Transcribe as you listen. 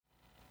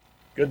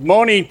Good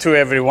morning to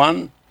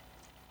everyone.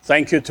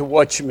 Thank you to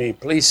watch me.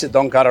 Please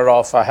don't cut it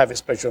off. I have a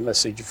special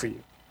message for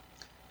you.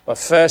 But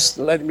first,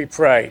 let me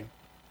pray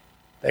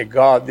that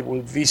God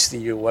will visit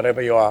you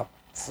wherever you are.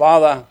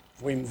 Father,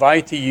 we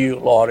invite you,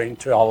 Lord,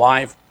 into our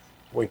life.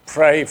 We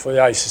pray for the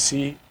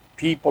ICC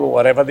people,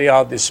 wherever they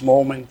are this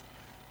moment.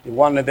 The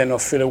one that they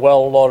don't feel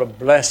well, Lord,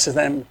 bless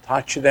them,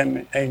 touch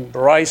them,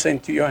 embrace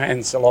into your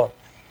hands, Lord.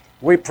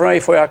 We pray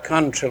for our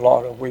country,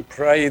 Lord. We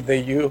pray that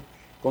you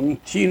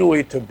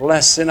continue to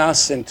blessing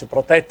us and to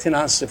protecting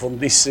us from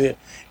this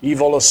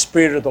evil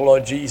spirit,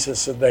 Lord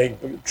Jesus. They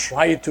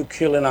try to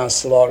kill in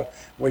us, Lord.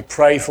 We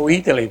pray for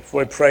Italy.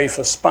 We pray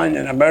for Spain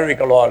and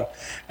America, Lord.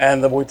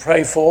 And we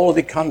pray for all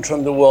the countries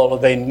in the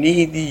world. They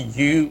need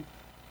you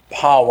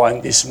power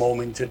in this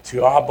moment to be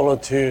able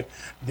to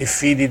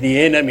defeat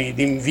the enemy,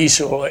 the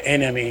invisible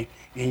enemy.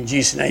 In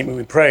Jesus' name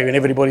we pray. And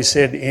everybody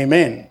said,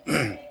 amen.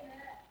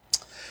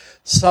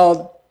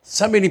 So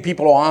many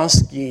people are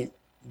asking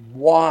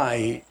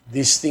why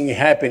this thing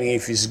happening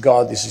if it's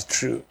God, this is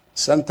true.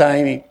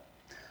 Sometimes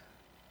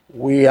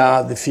we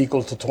are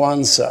difficult to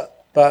answer,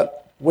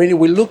 but when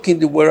we look in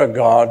the Word of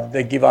God,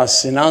 they give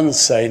us an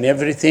answer in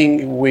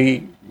everything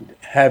we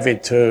have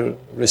it to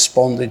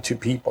respond to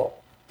people.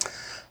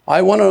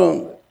 I want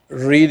to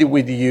read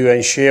with you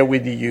and share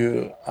with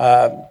you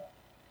a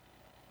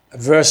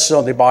verse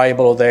of the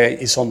Bible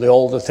that is on the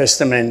Old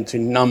Testament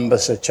in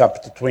Numbers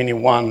chapter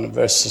 21,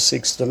 verses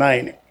 6 to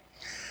 9.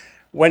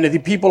 When the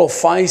people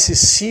face a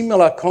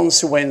similar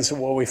consequence of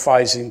what we're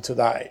facing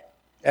today.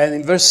 And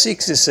in verse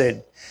 6 it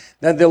said,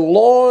 that the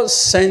Lord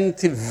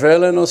sent a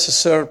venomous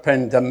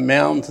serpent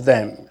among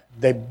them.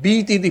 They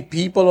beat the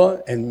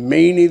people and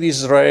many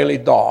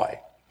Israelis died.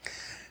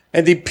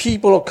 And the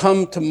people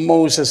come to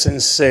Moses and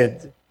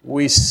said,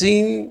 we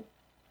spoke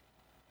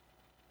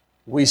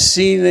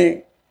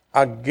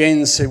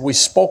against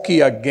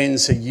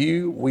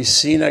you, we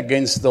sin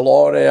against the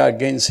Lord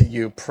against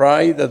you.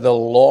 Pray that the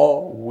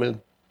Lord will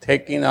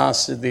take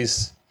us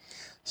this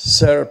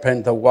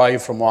serpent away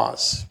from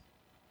us.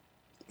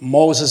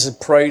 Moses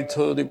prayed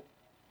to the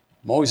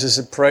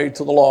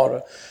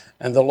Lord,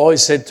 and the Lord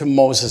said to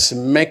Moses,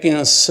 making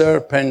a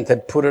serpent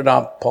and put it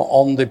up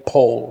on the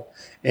pole.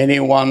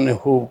 Anyone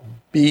who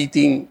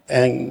beating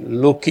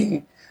and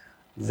looking,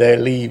 they're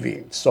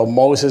leaving. So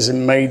Moses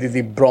made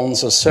the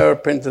bronze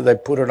serpent, they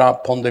put it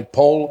up on the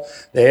pole.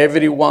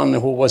 Everyone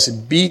who was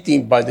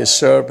beaten by the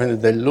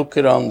serpent, they look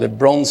on the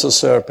bronze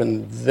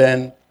serpent,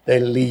 then they're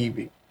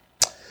leaving.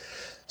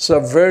 So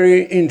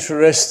very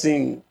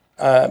interesting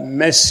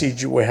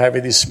message we have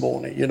this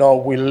morning. You know,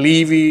 we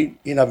live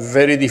in a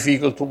very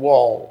difficult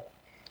world.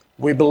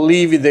 We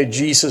believe that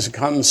Jesus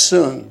comes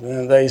soon,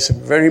 and that is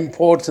very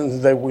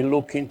important that we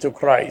look into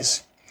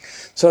Christ.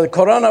 So the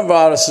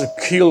coronavirus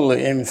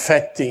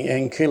infecting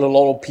and kill a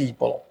lot of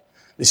people.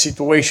 The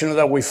situation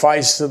that we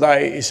face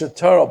today is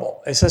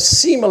terrible. It's a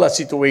similar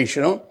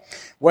situation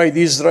where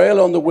the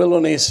Israel on the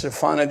wilderness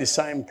find the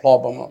same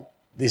problem.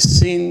 The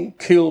sin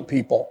kill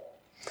people.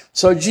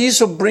 So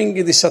Jesus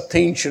brings this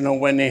attention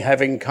when he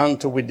have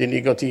encounter with the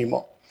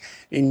Nicodemo.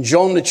 In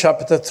John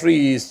chapter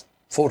 3,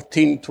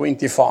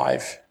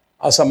 14-25,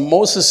 as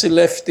Moses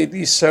left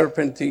the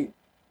serpent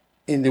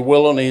in the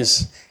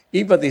wilderness,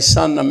 even the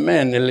Son of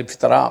Man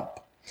lifted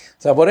up.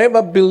 So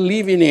whatever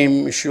believe in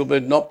him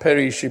should not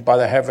perish but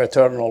have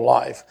eternal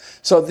life.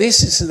 So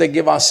this is they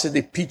give us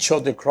the picture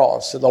of the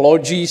cross. The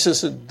Lord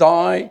Jesus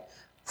died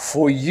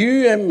for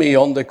you and me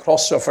on the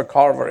cross of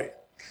Calvary.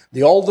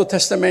 The Old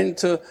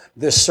Testament,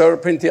 the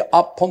serpent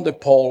up on the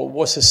pole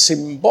was a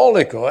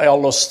symbolic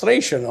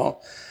illustration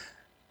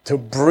to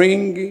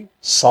bring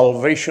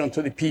salvation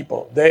to the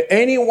people. That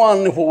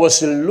anyone who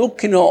was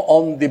looking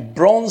on the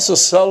bronze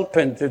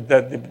serpent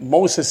that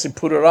Moses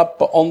put it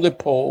up on the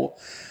pole,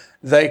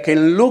 they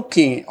can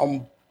looking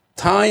on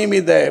time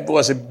that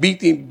was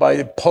beaten by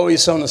the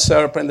poison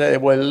serpent that they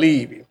were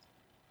leaving.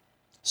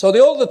 So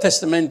the Old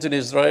Testament in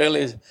Israel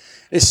is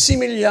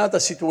similar to the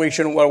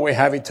situation where we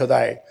have it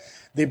today.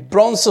 The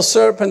bronze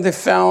serpent they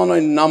found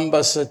in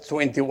Numbers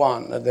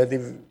 21, that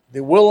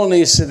the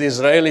wilderness of the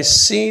Israelis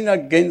sin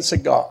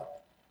against God.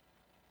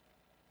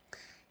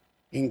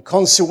 In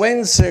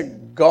consequence,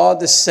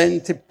 God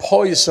sent a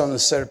poison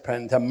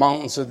serpent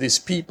amongst these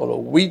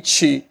people,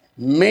 which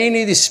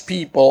many of these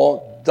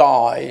people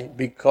died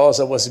because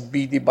it was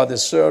beaten by the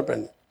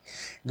serpent.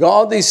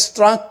 God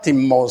instructed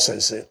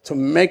Moses to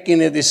making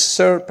this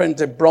serpent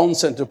a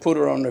bronze and to put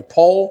it on a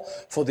pole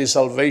for the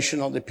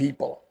salvation of the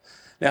people.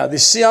 Now, the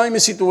same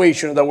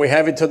situation that we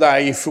have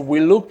today, if we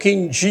look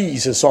in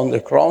Jesus on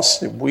the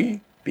cross, we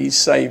be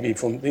saved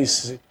from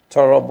this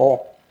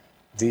terrible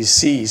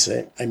disease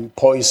and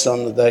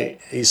poison that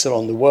is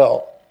on the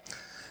world.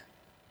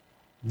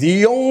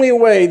 The only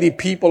way the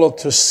people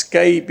to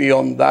escape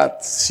on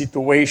that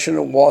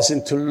situation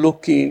wasn't to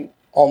looking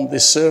on the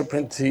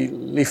serpent he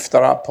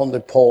lifted up on the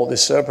pole. The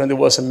serpent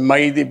was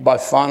made by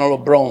funnel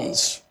of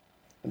bronze.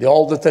 The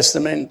Old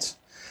Testament,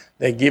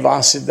 they give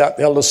us that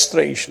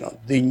illustration.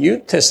 The New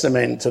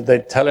Testament,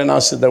 they're telling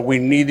us that we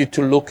needed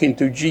to look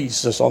into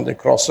Jesus on the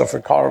cross of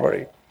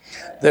Calvary.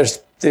 There's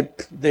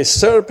the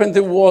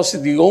serpent was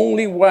the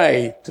only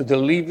way to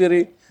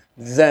deliver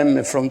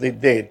them from the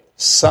dead.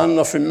 Son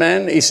of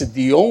Man is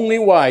the only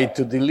way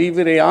to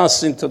deliver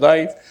us in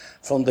today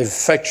from the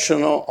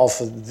infection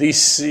of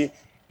this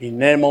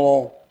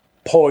inimical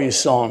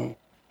poison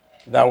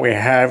that we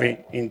have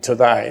in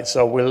today.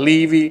 So we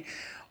live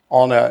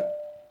on a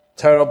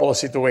terrible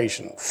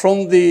situation.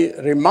 From the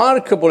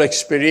remarkable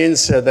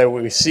experience that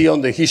we see on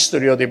the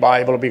history of the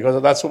Bible,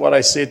 because that's what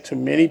I said to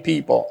many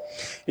people,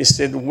 is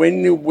that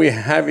when we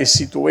have a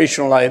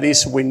situation like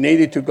this, we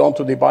need to go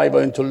to the Bible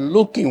and to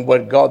look in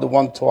what God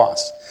wants to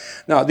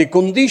us. Now, the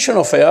condition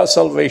of our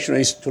salvation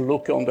is to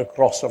look on the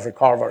cross of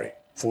Calvary.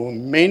 For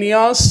many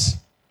of us,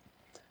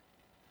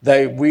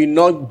 that we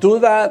not do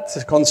that,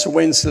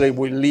 consequently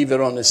we live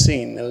on a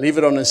sin. And live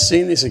on a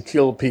sin is to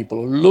kill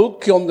people.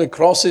 Look on the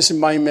cross is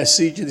my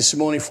message this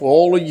morning for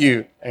all of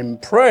you,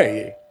 and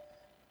pray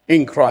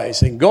in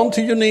Christ. And go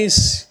to your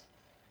knees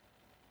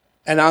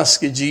and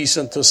ask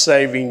Jesus to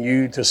save in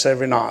you, to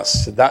save in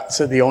us. That's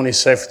the only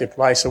safety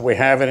place that we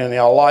have in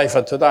our life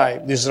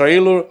today. The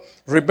Israel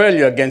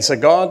rebellion against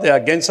God,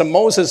 against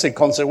Moses, and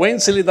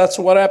consequently that's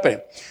what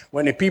happened.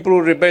 When the people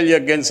rebel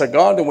against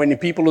God, and when the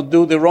people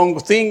do the wrong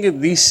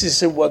thing, this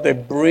is what they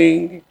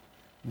bring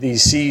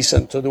disease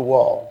into the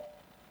world.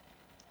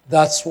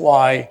 That's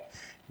why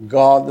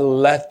God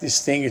let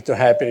this thing to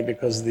happen,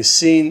 because the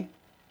sin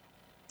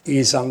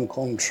is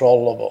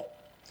uncontrollable.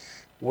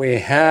 We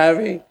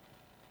have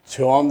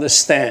to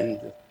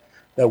understand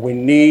that we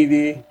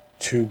need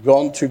to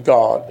go to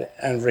God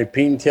and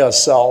repent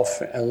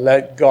ourselves and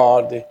let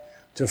God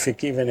to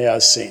forgive our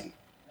sin.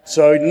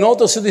 So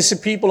notice these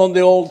people in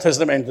the Old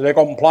Testament, they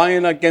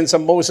complain against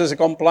Moses, they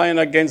complain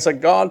against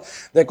God.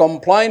 They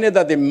complained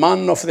that the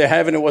manna of the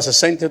heaven was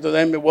sent to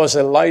them. It was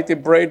a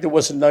light bread, it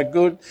was not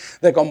good.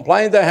 They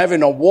complained that having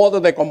no water.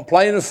 They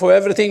complained for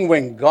everything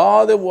when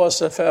God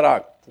was a fair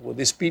act with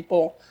these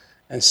people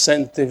and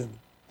sent the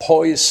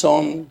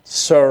poison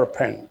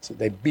serpent.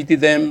 They beat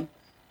them,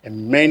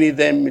 and many of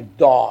them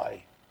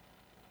die.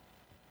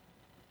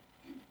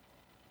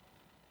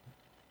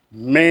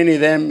 Many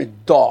of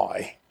them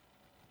die.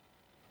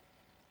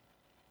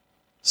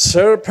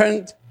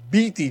 Serpent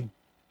beat.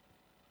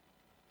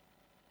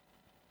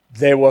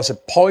 There was a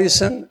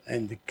poison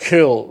and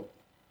killed.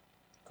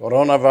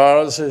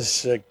 Coronavirus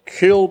is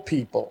kill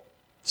people.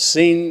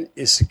 Sin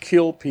is to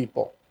kill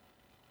people.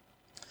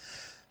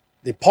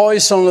 The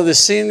poison of the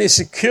sin is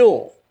to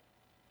kill.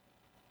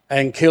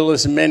 And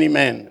kills many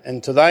men.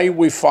 And today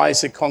we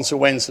face it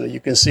consequently. You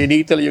can see in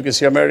Italy, you can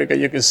see America,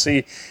 you can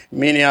see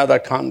many other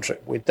countries.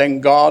 We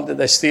thank God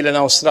that still in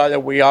Australia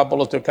we are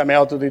able to come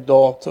out to the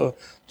door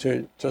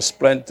to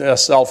splint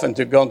ourselves and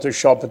to go to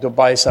shop and to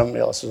buy some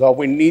meals. So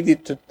we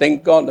needed to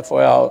thank God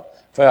for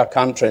our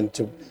country and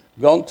to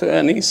go to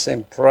our knees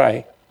and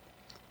pray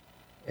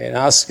and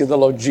ask the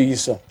Lord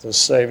Jesus to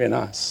save in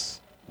us.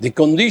 The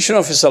condition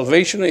of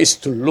salvation is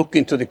to look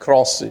into the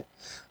cross.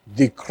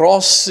 The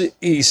cross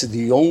is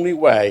the only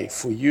way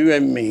for you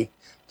and me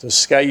to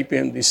escape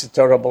in this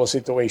terrible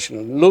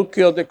situation. Look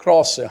at the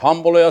cross,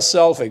 humble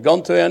yourself,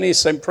 go to your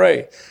knees and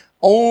pray.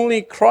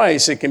 Only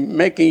Christ can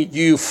make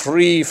you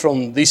free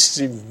from this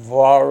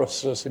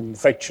virus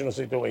infection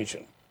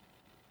situation.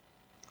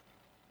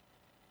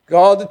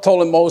 God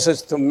told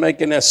Moses to make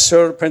a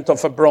serpent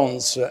of a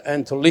bronze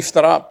and to lift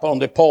it up on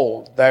the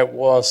pole. That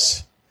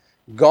was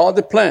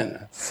God's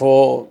plan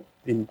for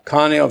the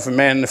kind of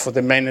man, for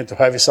the man to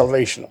have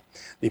salvation.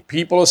 The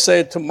people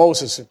said to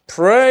Moses,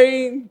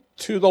 pray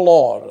to the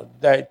Lord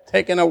that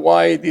taken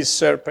away this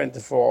serpent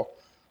for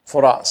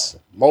us.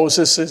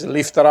 Moses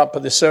lifted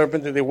up the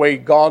serpent the way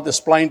God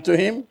explained to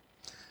him,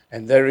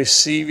 and they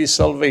receive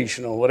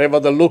salvation. Or whatever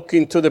they look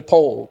into the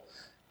pole,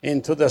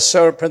 into the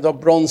serpent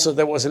of bronze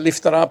that was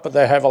lifted up,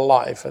 they have a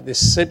life. The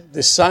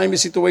same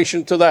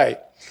situation today.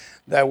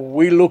 That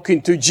we look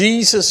into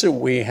Jesus,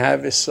 we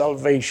have a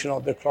salvation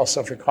on the cross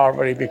of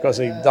Calvary because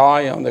he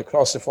died on the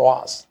cross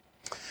for us.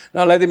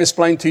 Now let me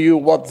explain to you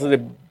what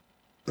the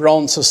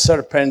bronze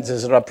serpent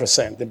is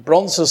represent. The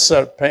bronze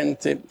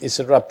serpent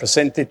is a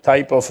representative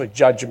type of a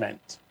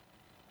judgment.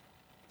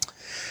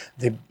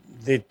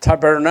 The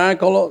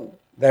tabernacle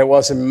that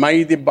was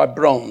made by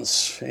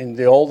bronze in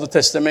the Old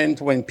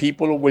Testament, when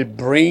people will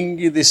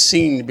bring the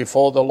sin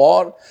before the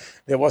Lord,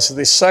 there was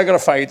the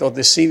sacrifice of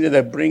the sin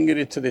that bring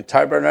it to the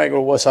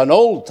tabernacle was an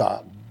altar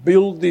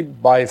built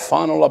by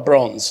funnel of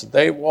bronze.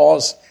 That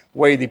was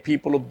where the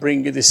people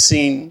bring the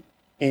sin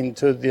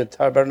into the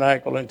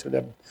tabernacle,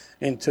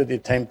 into the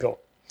temple.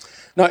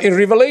 Now, in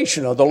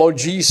Revelation, the Lord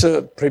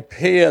Jesus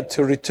prepared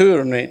to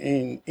return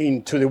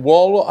into the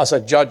world as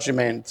a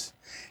judgment.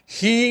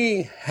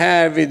 He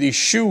had the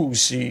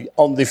shoes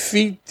on the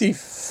feet,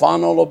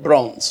 funnel of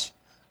bronze.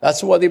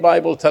 That's what the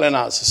Bible is telling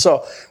us.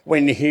 So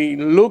when he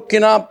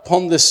looking up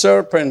on the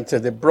serpent,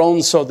 the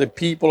bronze of the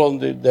people,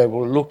 they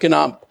were looking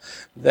up,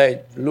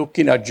 they're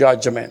looking at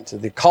judgment.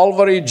 The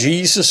Calvary,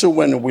 Jesus,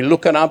 when we're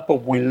looking up,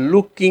 we're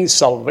looking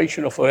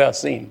salvation for our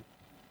sin.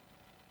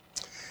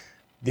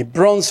 The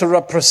bronze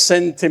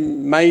represents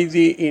made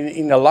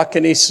in a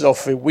likeness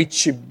of a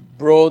witch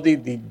Brody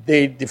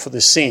did for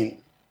the sin.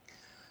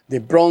 The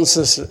bronze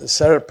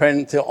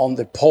serpent on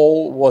the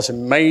pole was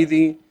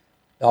made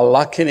a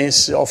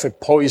likeness of a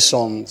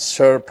poison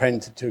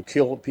serpent to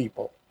kill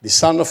people. The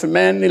Son of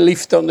Man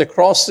lifted on the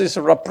crosses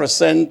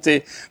represent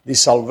the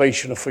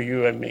salvation for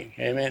you and me.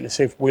 Amen.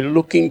 So if we're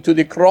looking to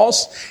the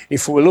cross,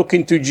 if we're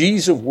looking to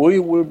Jesus, we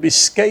will be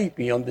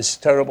escaping on this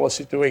terrible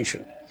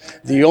situation.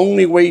 The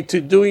only way to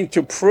do it,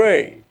 to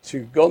pray, to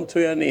go to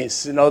your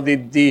knees. You know,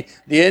 the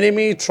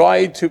enemy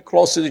tried to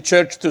close the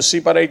church to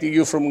separate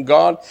you from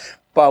God,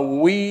 but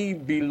we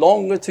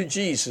belong to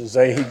Jesus.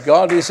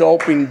 God is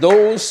opening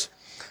doors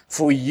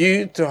for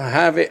you to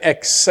have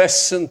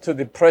access to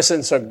the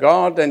presence of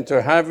God and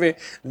to have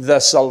the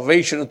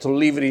salvation to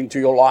live it into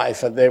your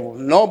life. And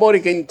nobody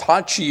can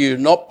touch you,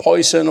 no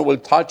poison will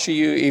touch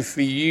you if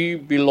you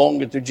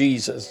belong to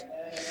Jesus.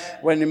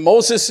 When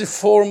Moses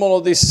formed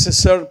of this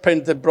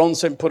serpent, the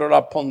bronze, and put it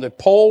up on the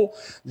pole,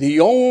 the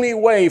only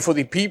way for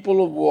the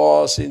people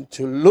was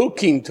to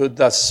look into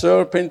the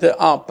serpent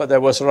up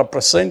that was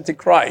representing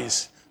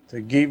Christ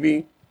to give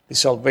you the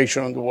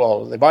salvation of the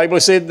world. The Bible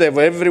said that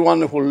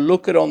everyone who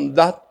looked on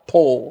that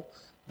pole,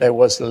 they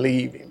was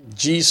living.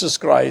 Jesus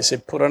Christ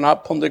had put it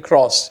up on the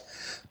cross,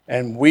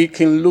 and we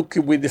can look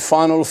with the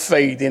final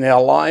faith in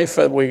our life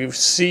that we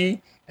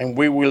see, and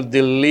we will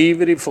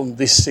deliver it from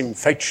this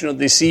infectious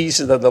disease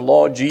that the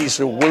Lord Jesus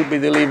will be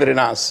delivering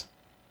us.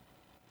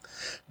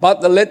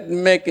 But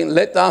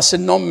let us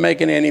not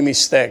make any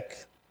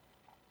mistake.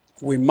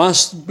 We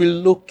must be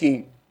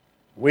looking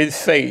with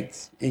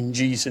faith in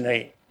Jesus'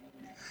 name.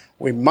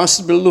 We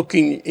must be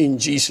looking in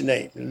Jesus'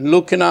 name,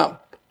 looking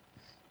up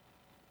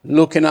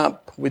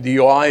with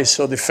your eyes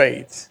of the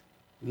faith,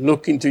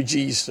 looking to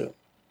Jesus.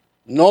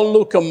 Not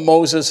look at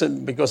Moses,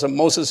 because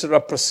Moses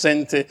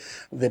represented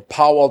the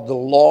power of the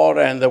Lord,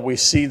 and that we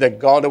see that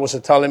God was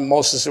telling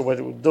Moses what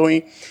he was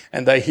doing,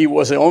 and that he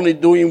was only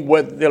doing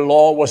what the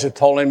Lord was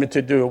telling him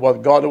to do,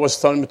 what God was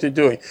telling him to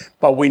do.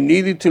 But we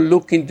needed to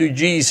look into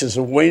Jesus.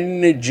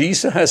 When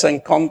Jesus has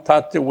in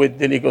contact with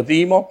the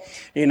Nicodemo,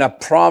 in a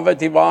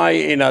private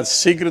way, in a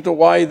secret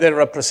way, they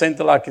represent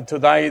like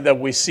today that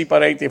we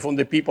separated from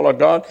the people of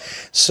God.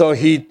 So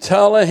he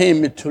told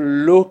him to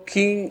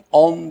looking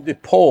on the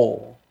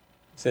pole.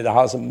 Said,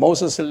 as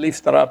Moses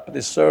lifted up the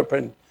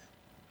serpent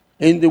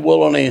in the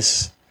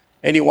wilderness,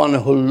 anyone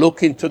who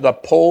looked into the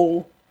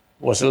pole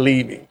was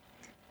living.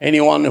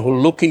 Anyone who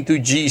looked into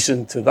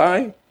Jesus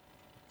today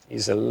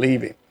is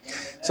living.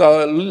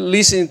 So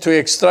listen to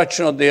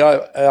extraction of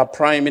the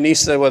Prime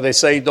Minister where they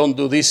say, don't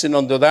do this and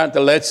don't do that.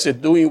 Let's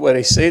do what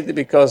he said,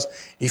 because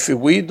if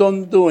we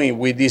don't do it,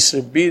 we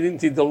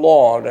disobedient to the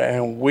Lord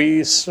and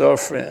we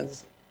suffer.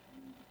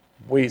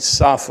 We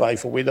suffer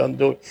if we don't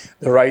do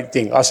the right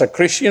thing. As a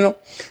Christian,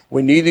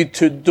 we needed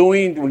to do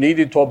it. We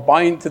needed to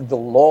abide to the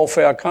law of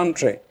our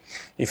country.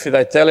 If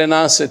they're telling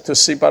us to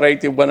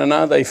separate one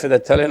another, if they're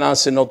telling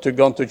us not to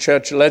go to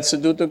church, let's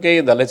do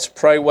together. Let's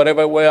pray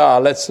wherever we are.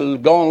 Let's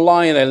go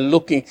online and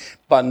looking,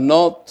 but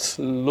not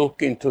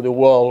looking to the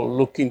world,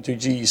 looking to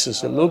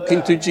Jesus.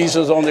 Looking to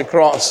Jesus on the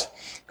cross,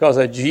 because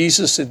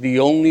Jesus is the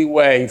only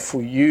way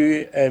for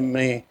you and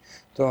me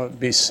to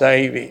be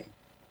saved.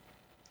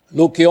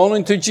 Look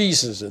only to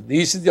Jesus.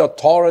 This is the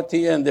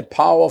authority and the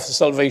power of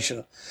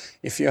salvation.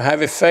 If you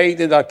have a faith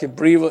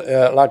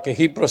like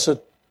Hebrews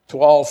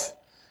 12,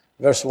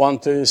 verse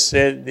 1-2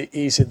 said,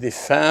 is the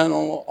fan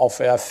of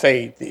our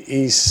faith.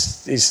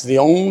 Is the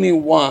only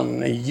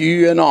one,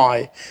 you and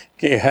I,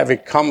 can have a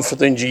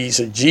comfort in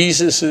Jesus.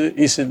 Jesus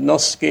is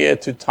not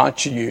scared to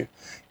touch you.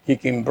 He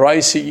can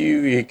embrace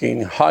you, he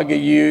can hug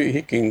you,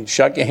 he can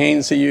shake your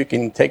hands, you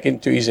can take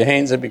into his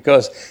hands,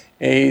 because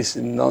he is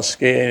not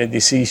scared of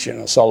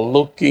decision. So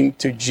look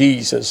into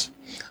Jesus.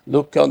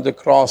 Look on the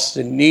cross,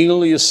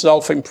 kneel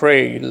yourself and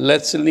pray.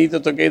 Let's kneel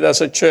together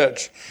as a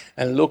church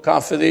and look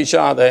after each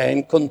other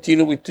and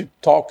continue with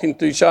talking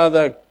to each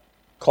other.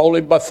 Call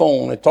it by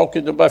phone, talk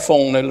it by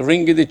phone, and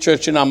ring the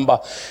church number,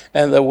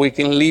 and that we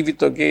can live it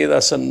together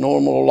as a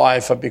normal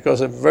life,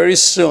 because very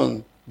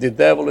soon the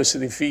devil is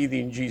defeated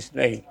in Jesus'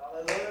 name.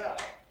 Hallelujah.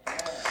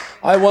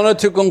 I wanted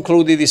to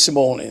conclude this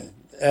morning.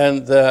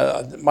 And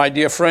my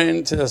dear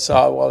friend, as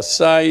I will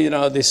say,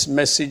 this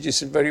message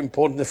is very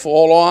important for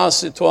all of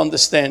us to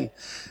understand.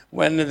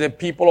 When the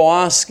people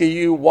ask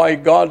you why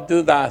God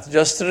do that,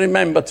 just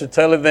remember to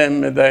tell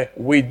them that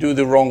we do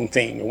the wrong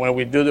thing. When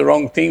we do the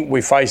wrong thing,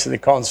 we face the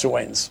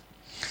consequence.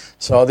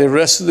 So the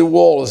rest of the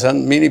world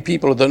and many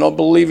people do not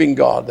believe in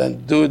God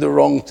and do the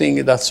wrong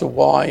thing. That's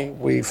why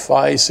we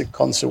face a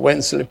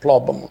consequential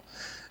problem.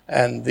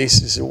 And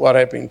this is what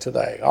happened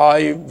today. I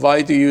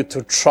invite you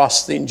to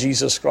trust in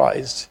Jesus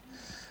Christ.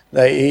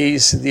 That He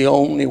is the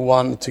only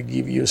one to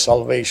give you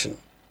salvation.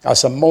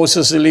 As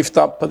Moses lifted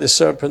up the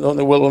serpent on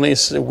the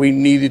wilderness, we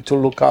needed to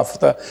look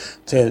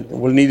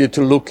we needed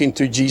to look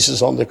into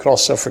Jesus on the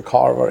cross of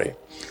Calvary.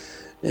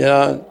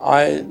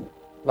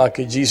 Like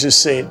Jesus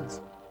said,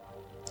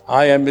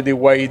 I am the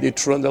way, the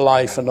truth, and the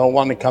life, and no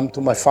one can come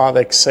to my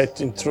Father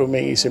except through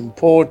me. It's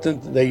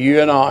important that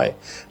you and I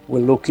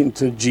will look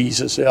into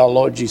Jesus, our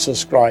Lord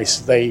Jesus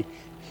Christ.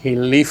 he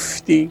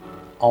lifted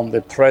on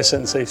the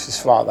presence of his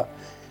Father.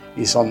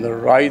 He's on the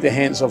right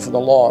hands of the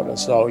Lord.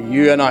 So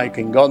you and I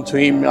can go to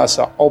him as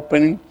an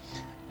opening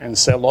and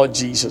say, Lord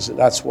Jesus,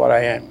 that's what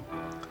I am.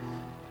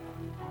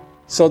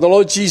 So the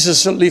Lord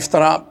Jesus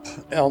lifted up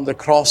on the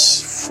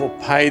cross for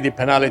pay the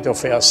penalty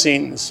of our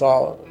sin.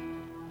 So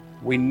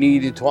we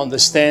needed to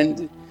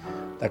understand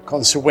that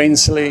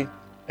consequently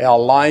our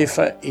life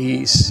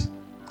is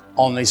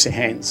on his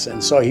hands.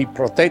 And so he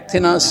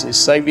protecting us, he's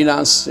saving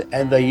us,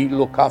 and he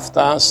look after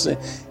us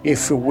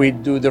if we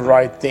do the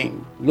right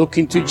thing.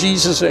 Looking to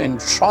Jesus and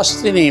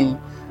trusting him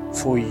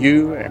for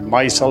you and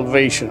my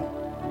salvation.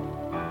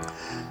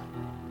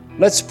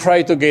 Let's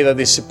pray together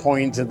this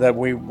point that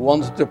we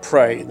want to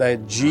pray,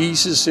 that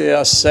Jesus is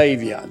our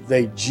Savior,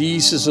 that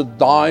Jesus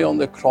died on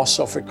the cross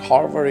of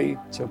Calvary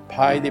to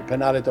pay the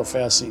penalty of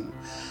our sin.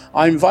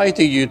 I invite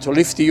you to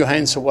lift your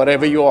hands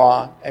wherever you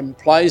are and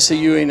place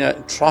you in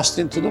a trust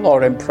into the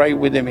Lord and pray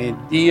with me.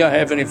 Dear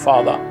Heavenly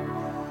Father,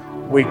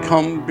 we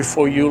come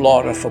before you,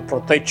 Lord, for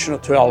protection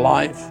to our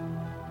life,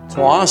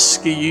 to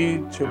ask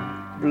you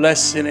to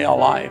bless in our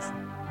life.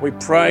 We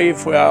pray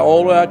for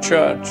all our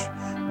church.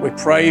 We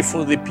pray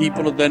for the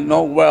people that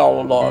know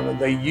well, Lord,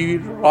 that you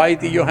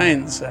write in your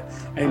hands,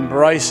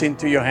 embrace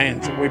into your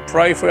hands. We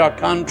pray for our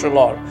country,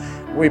 Lord.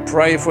 We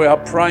pray for our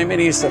Prime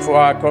Minister, for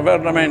our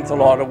government,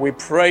 Lord. We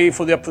pray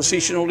for the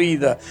opposition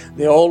leader.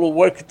 They all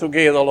work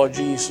together, Lord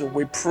Jesus.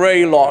 We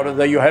pray, Lord,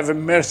 that you have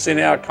mercy in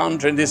our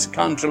country, in this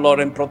country, Lord,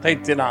 and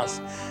protecting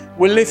us.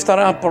 We lift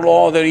up,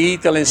 Lord,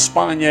 Italy,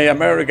 Spain,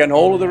 America, and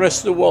all the rest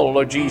of the world,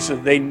 Lord Jesus.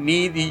 They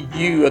need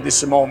you at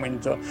this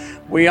moment.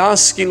 We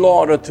ask you,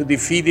 Lord, to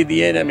defeat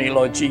the enemy,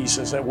 Lord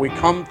Jesus. And we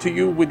come to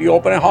you with the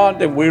open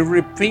heart and we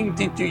repent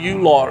to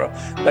you, Lord,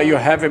 that you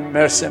have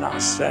mercy on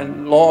us.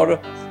 And Lord,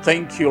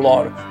 thank you,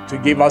 Lord, to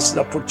give us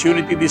the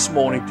opportunity this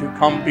morning to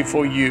come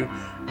before you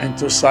and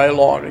to say,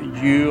 Lord,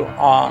 you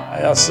are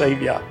our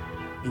Savior.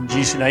 In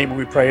Jesus' name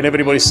we pray. And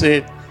everybody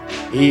said,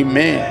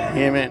 Amen.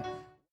 Amen.